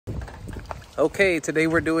Okay, today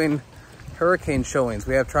we're doing hurricane showings.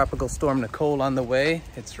 We have Tropical Storm Nicole on the way.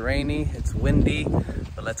 It's rainy, it's windy,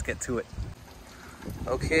 but let's get to it.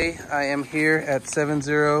 Okay, I am here at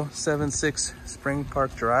 7076 Spring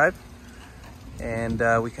Park Drive. And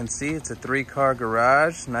we can see it's a 3-car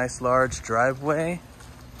garage, nice large driveway.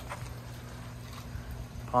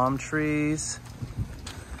 Palm trees,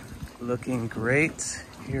 looking great.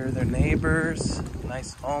 Here are their neighbors,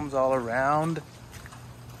 nice homes all around.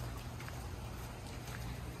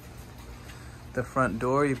 The front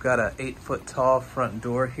door, you've got an 8-foot tall front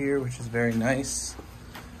door here, which is very nice.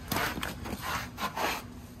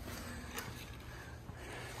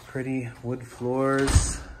 Pretty wood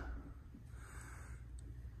floors.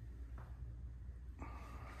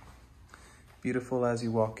 Beautiful as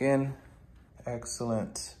you walk in.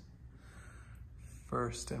 Excellent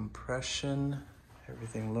first impression.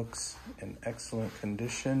 Everything looks in excellent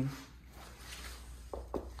condition.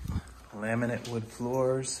 Laminate wood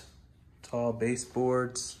floors. Tall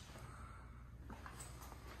baseboards.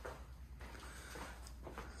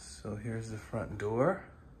 So here's the front door.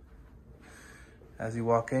 As you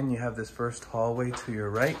walk in, you have this first hallway to your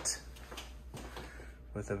right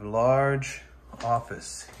with a large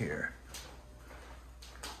office here.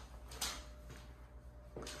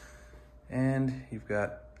 And you've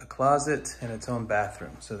got a closet and its own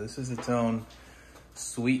bathroom. So this is its own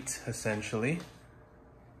suite, essentially.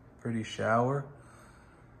 Pretty shower.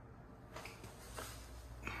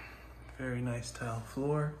 Very nice tile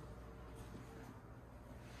floor.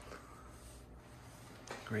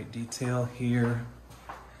 Great detail here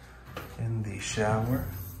in the shower.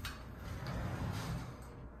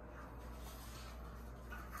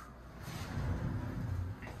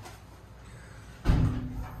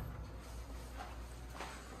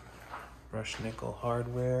 Brushed nickel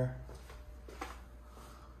hardware.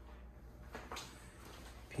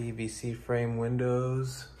 PVC frame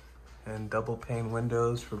windows and double pane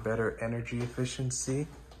windows for better energy efficiency.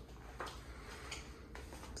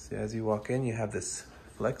 See, as you walk in, you have this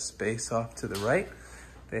flex space off to the right.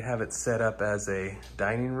 They have it set up as a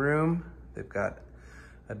dining room. They've got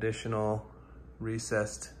additional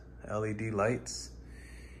recessed LED lights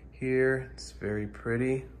here. It's very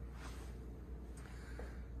pretty.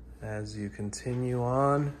 As you continue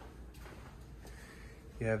on,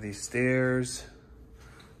 you have these stairs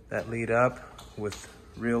that lead up with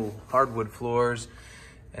real hardwood floors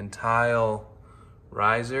and tile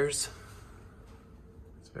risers.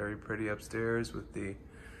 It's very pretty upstairs with the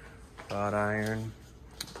wrought iron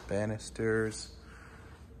banisters.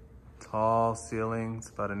 Tall ceilings,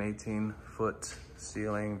 about an 18-foot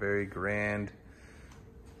ceiling, very grand.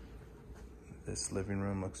 This living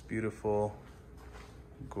room looks beautiful.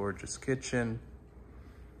 Gorgeous kitchen.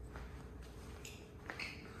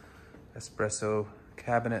 Espresso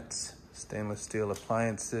cabinets, stainless steel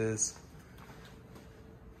appliances.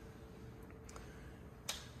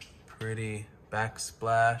 Pretty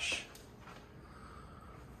backsplash.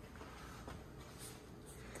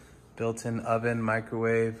 Built-in oven,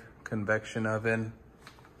 microwave, convection oven.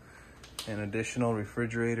 An additional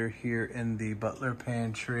refrigerator here in the butler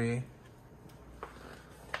pantry.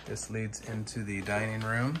 This leads into the dining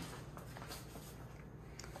room.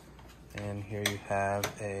 And here you have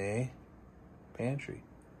a pantry.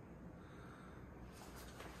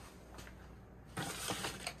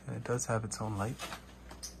 And it does have its own light,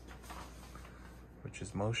 which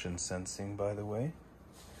is motion sensing, by the way.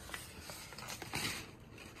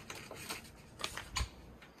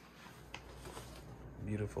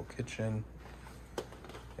 Beautiful kitchen.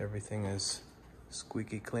 Everything is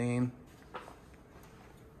squeaky clean.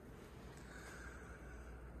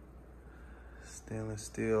 Stainless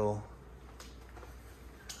steel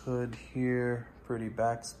hood here, pretty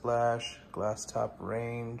backsplash, glass top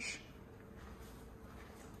range.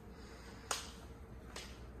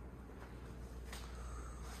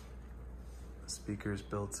 Speakers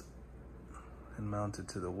built and mounted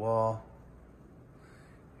to the wall.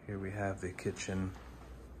 Here we have the kitchen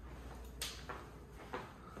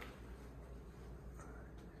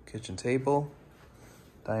table,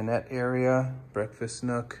 dinette area, breakfast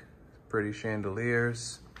nook, pretty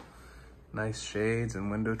chandeliers, nice shades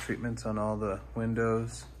and window treatments on all the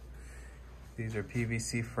windows. These are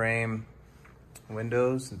PVC frame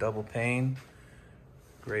windows, double pane,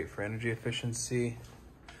 great for energy efficiency.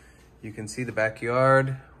 You can see the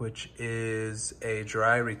backyard, which is a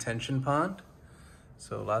dry retention pond.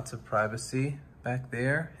 So lots of privacy back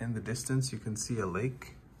there. In the distance, you can see a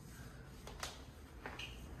lake.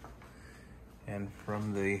 And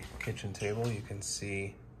from the kitchen table, you can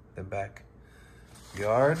see the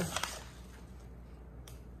backyard.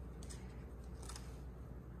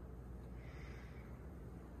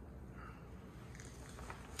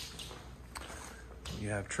 You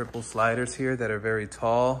have triple sliders here that are very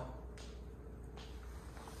tall.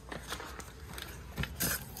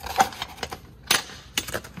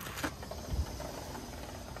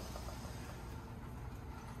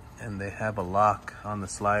 And they have a lock on the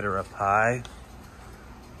slider up high,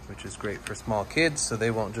 which is great for small kids so they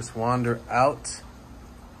won't just wander out.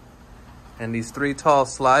 And these 3 tall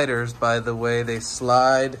sliders, by the way, they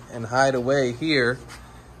slide and hide away here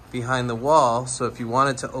behind the wall. So if you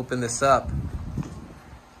wanted to open this up,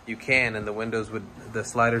 you can, and the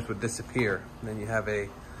sliders would disappear. And then you have a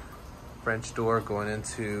French door going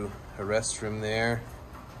into a restroom there,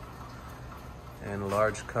 and a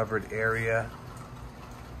large covered area.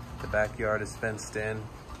 The backyard is fenced in.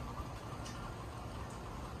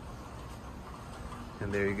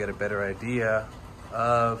 And there you get a better idea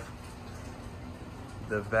of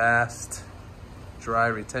the vast dry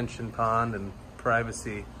retention pond and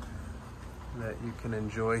privacy that you can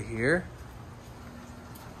enjoy here.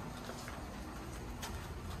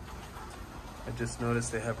 I just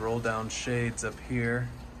noticed they have roll down shades up here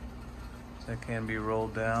that can be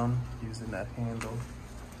rolled down using that handle.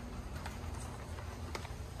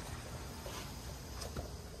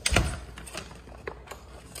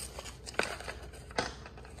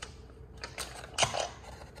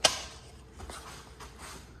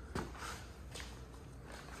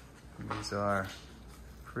 These are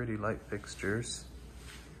pretty light fixtures.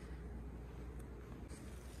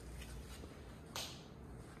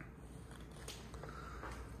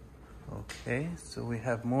 Okay, so we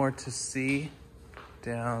have more to see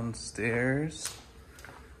downstairs.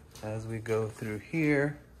 As we go through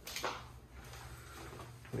here,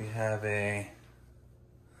 we have a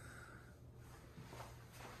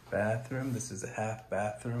bathroom. This is a half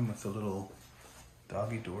bathroom with a little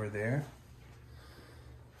doggy door there.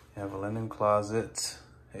 You have a linen closet,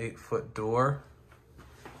 8-foot door.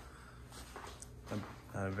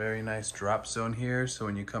 A very nice drop zone here, so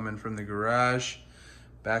when you come in from the garage,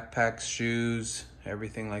 backpacks, shoes,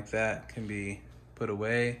 everything like that can be put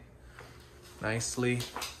away nicely.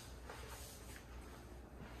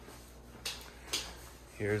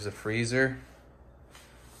 Here's a freezer.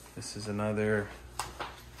 This is another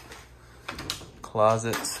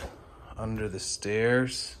closet under the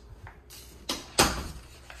stairs.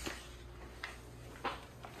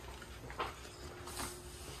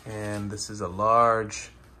 And this is a large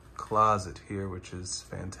closet here, which is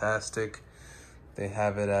fantastic. They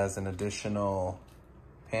have it as an additional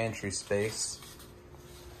pantry space.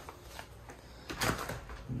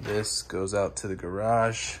 This goes out to the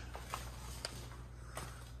garage.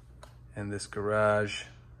 And this garage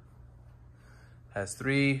has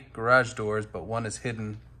 3 garage doors, but one is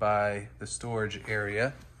hidden by the storage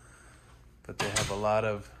area. But they have a lot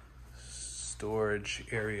of storage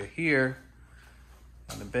area here.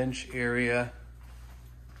 And a bench area,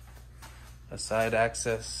 a side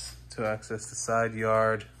access to access the side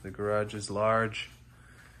yard. The garage is large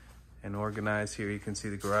and organized. Here you can see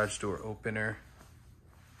the garage door opener.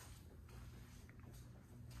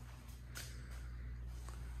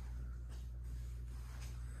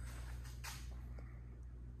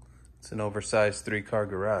 It's an oversized 3-car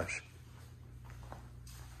garage.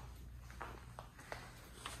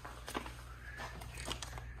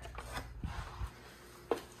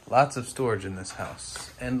 Lots of storage in this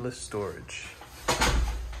house, endless storage.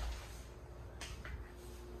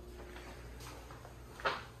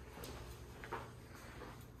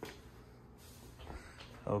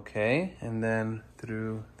 Okay, and then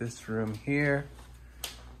through this room here,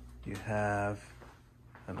 you have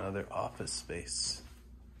another office space,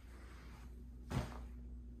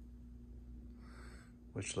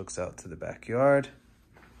 which looks out to the backyard.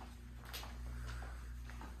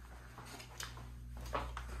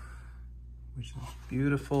 Which is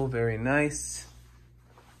beautiful, very nice.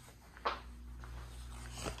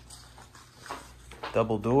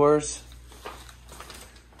 Double doors.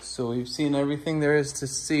 So we've seen everything there is to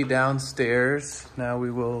see downstairs. Now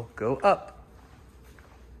we will go up.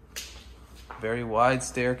 Very wide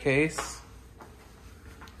staircase.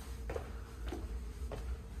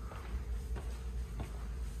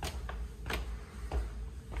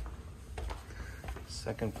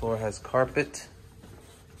 Second floor has carpet.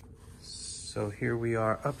 So here we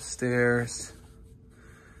are upstairs,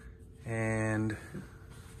 and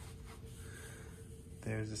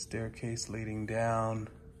there's a staircase leading down,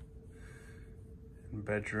 and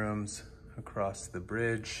bedrooms across the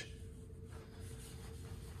bridge.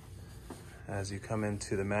 As you come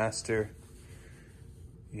into the master,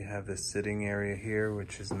 you have this sitting area here,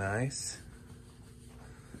 which is nice.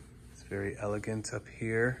 It's very elegant up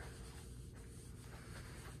here.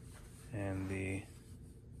 And the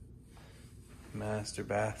Master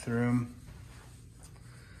bathroom.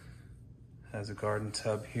 Has a garden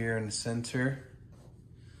tub here in the center.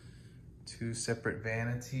 2 separate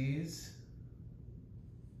vanities.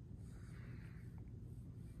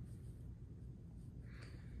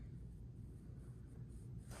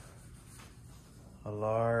 A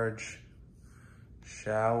large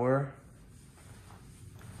shower.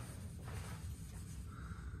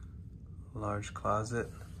 A large closet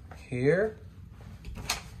here.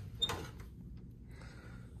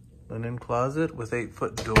 Linen closet with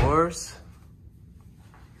 8-foot doors.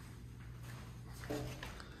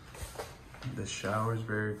 The shower is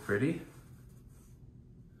very pretty.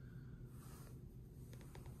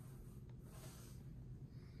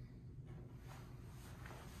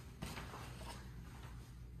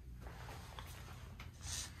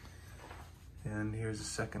 And here's a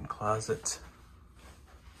second closet.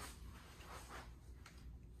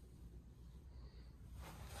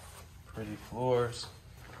 Pretty floors.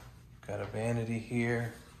 Got a vanity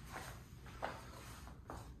here.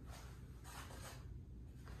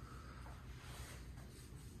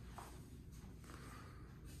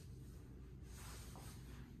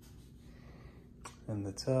 And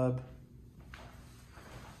the tub.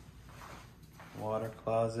 Water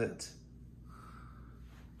closet.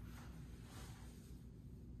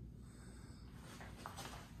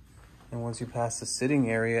 And once you pass the sitting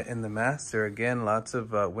area in the master, again, lots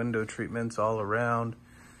of window treatments all around.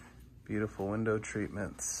 Beautiful window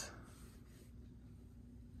treatments.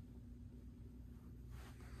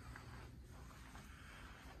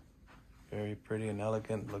 Very pretty and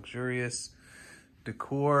elegant, luxurious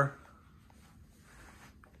decor.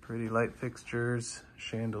 Pretty light fixtures,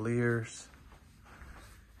 chandeliers.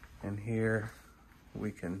 And here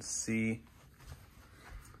we can see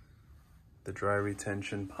the dry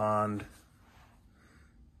retention pond,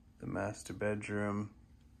 the master bedroom.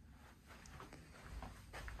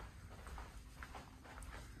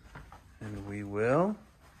 And we will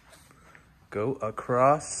go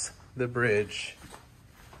across the bridge.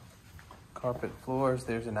 Carpet floors,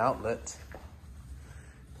 there's an outlet.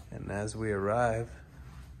 And as we arrive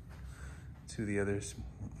to the other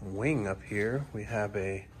wing up here, we have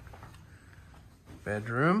a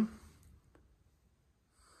bedroom.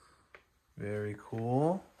 Very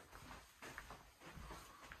cool.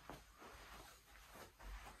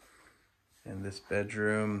 And this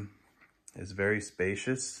bedroom is very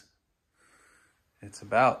spacious. It's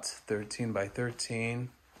about 13 by 13.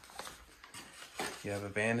 You have a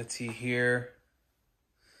vanity here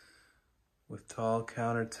with tall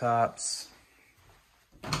countertops.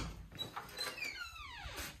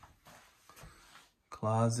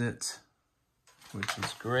 Closet, which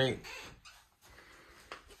is great.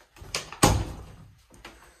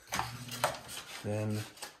 Then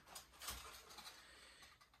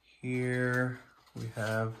here we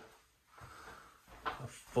have a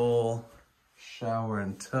full shower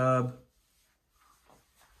and tub.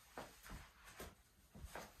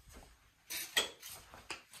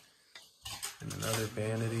 And another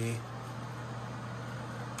vanity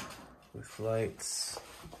with lights.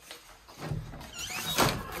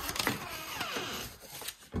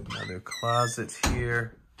 Another closet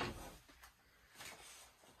here.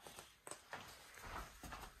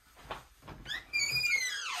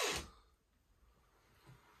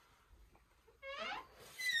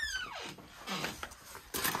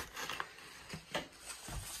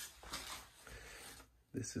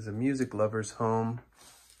 This is a music lover's home.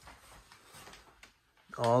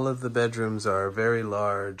 All of the bedrooms are very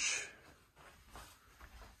large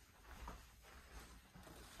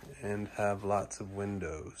and have lots of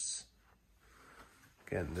windows.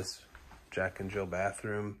 Again, this Jack and Jill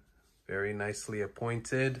bathroom, very nicely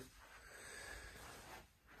appointed.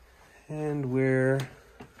 And we're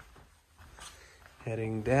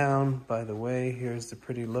heading down. By the way, here's the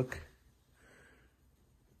pretty look.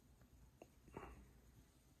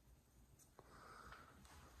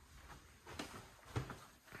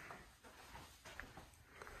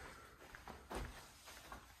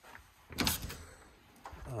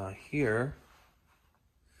 Here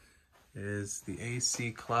is the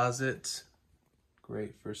AC closet,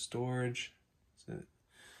 great for storage. It's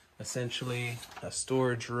essentially a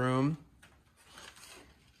storage room.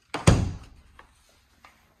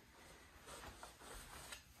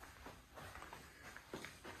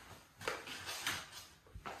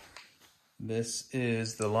 This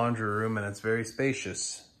is the laundry room, and it's very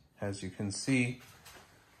spacious, as you can see.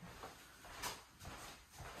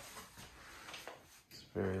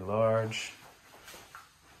 Very large.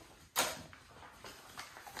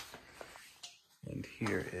 And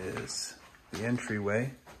here is the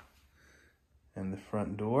entryway and the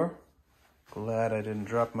front door. Glad I didn't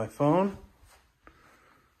drop my phone.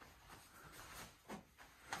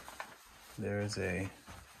 There's a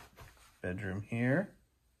bedroom here.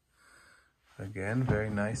 Again, very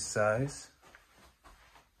nice size.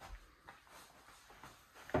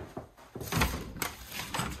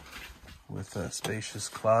 With a spacious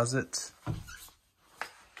closet.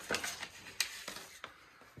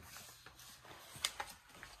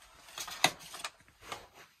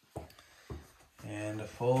 And a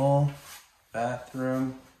full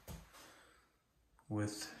bathroom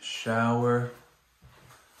with shower.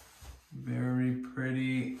 Very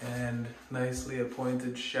pretty and nicely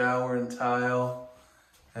appointed shower and tile.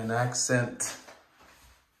 An accent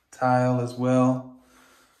tile as well.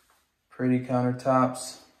 Pretty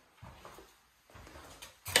countertops.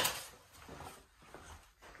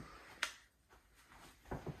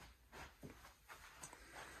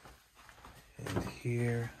 And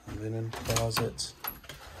here, a linen closet.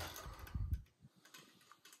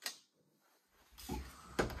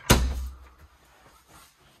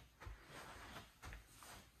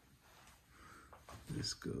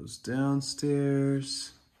 This goes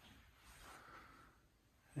downstairs.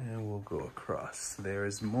 And we'll go across. There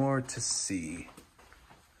is more to see.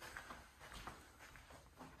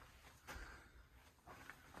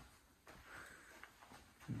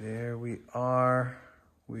 There we are.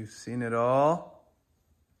 We've seen it all.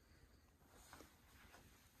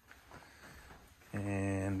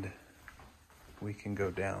 And we can go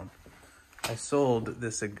down. I sold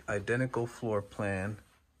this identical floor plan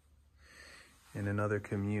in another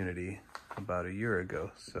community about a year ago,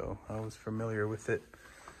 so I was familiar with it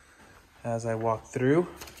as I walked through.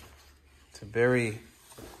 It's a very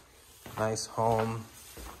nice home,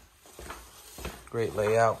 great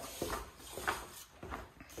layout.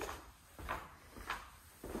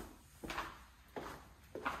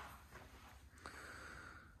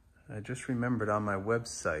 I just remembered on my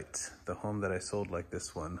website, the home that I sold like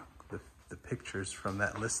this one, the pictures from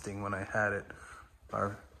that listing when I had it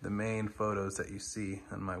are the main photos that you see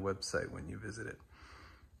on my website when you visit it.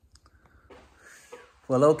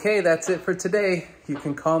 Well, okay, that's it for today. You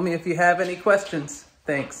can call me if you have any questions.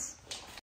 Thanks.